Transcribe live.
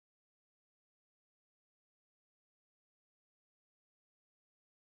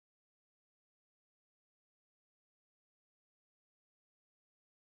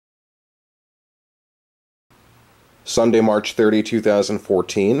Sunday, March 30,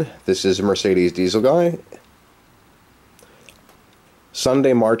 2014. This is Mercedes Diesel Guy.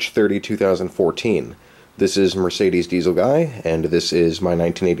 Sunday, March 30, 2014. This is Mercedes Diesel Guy, and this is my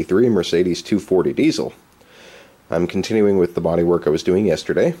 1983 Mercedes 240 diesel. I'm continuing with the bodywork I was doing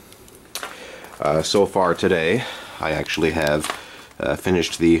yesterday. So far today, I actually have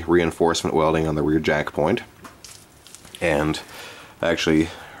finished the reinforcement welding on the rear jack point, and actually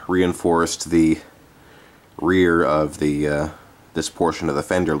reinforced the rear of the this portion of the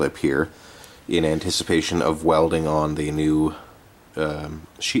fender lip here in anticipation of welding on the new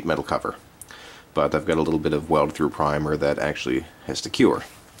sheet metal cover. But I've got a little bit of weld through primer that actually has to cure.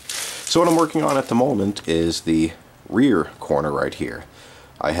 So what I'm working on at the moment is the rear corner right here.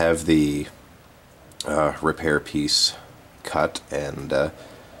 I have the repair piece cut and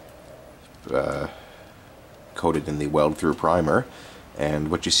coated in the weld through primer,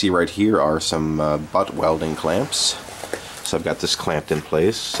 and what you see right here are some butt welding clamps. So I've got this clamped in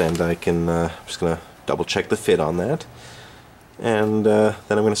place, and I can just gonna double check the fit on that, and then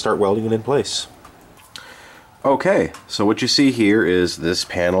I'm going to start welding it in place. Okay, so what you see here is this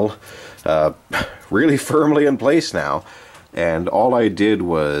panel really firmly in place now, and all I did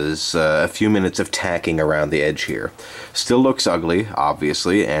was a few minutes of tacking around the edge here. Still looks ugly,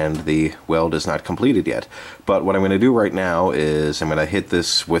 obviously, and the weld is not completed yet. But what I'm going to do right now is I'm going to hit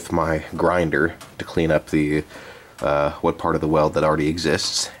this with my grinder to clean up the what part of the weld that already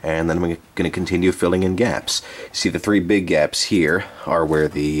exists, and then I'm going to continue filling in gaps. See, the three big gaps here are where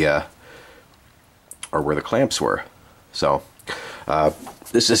the clamps were. So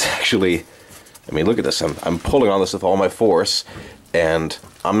this is actually, I mean, look at this. I'm pulling on this with all my force, and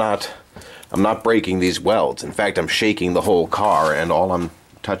I'm not breaking these welds. In fact, I'm shaking the whole car, and all I'm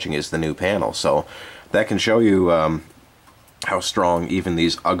touching is the new panel. So that can show you how strong even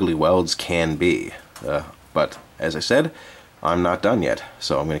these ugly welds can be. But as I said, I'm not done yet,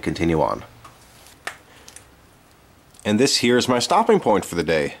 so I'm going to continue on. And this here is my stopping point for the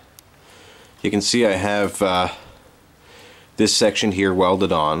day. You can see I have this section here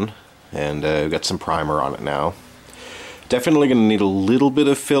welded on, and I've got some primer on it now. Definitely going to need a little bit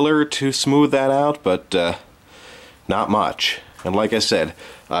of filler to smooth that out, but not much. And like I said,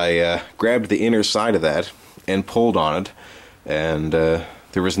 I grabbed the inner side of that and pulled on it, and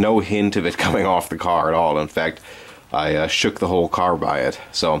there was no hint of it coming off the car at all. In fact, I shook the whole car by it.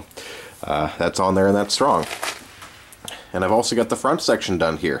 So that's on there, and that's strong. And I've also got the front section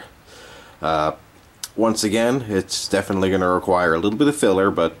done here. Once again, it's definitely going to require a little bit of filler,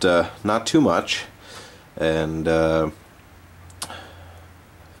 but not too much. And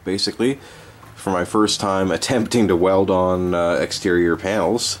basically, for my first time attempting to weld on exterior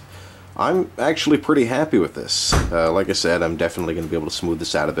panels, I'm actually pretty happy with this. Like I said, I'm definitely going to be able to smooth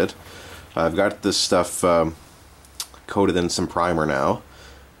this out a bit. I've got this stuff coated in some primer now,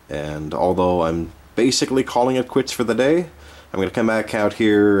 and although I'm basically calling it quits for the day, I'm going to come back out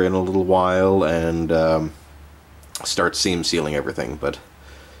here in a little while and start seam sealing everything. But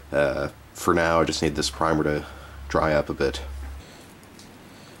for now, I just need this primer to dry up a bit.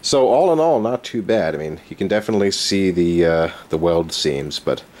 So all in all, not too bad. I mean, you can definitely see the weld seams,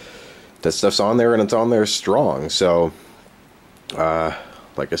 but that stuff's on there, and it's on there strong. So,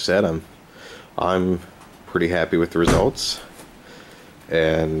 like I said, I'm pretty happy with the results,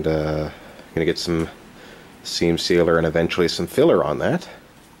 and I'm gonna get some seam sealer and eventually some filler on that.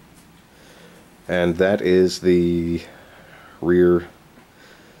 And that is the rear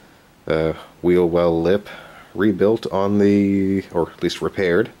wheel well lip rebuilt on the, or at least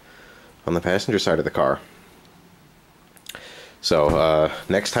repaired, on the passenger side of the car. So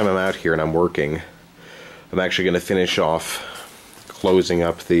next time I'm out here and I'm working, I'm actually going to finish off closing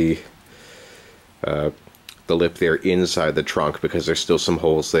up the lip there inside the trunk, because there's still some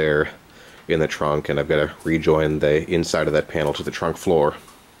holes there in the trunk, and I've got to rejoin the inside of that panel to the trunk floor.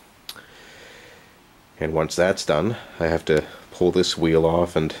 And once that's done, I have to pull this wheel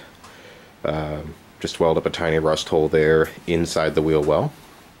off and just weld up a tiny rust hole there inside the wheel well.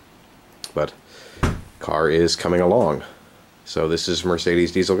 But car is coming along. So this is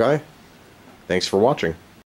Mercedes Diesel Guy. Thanks for watching.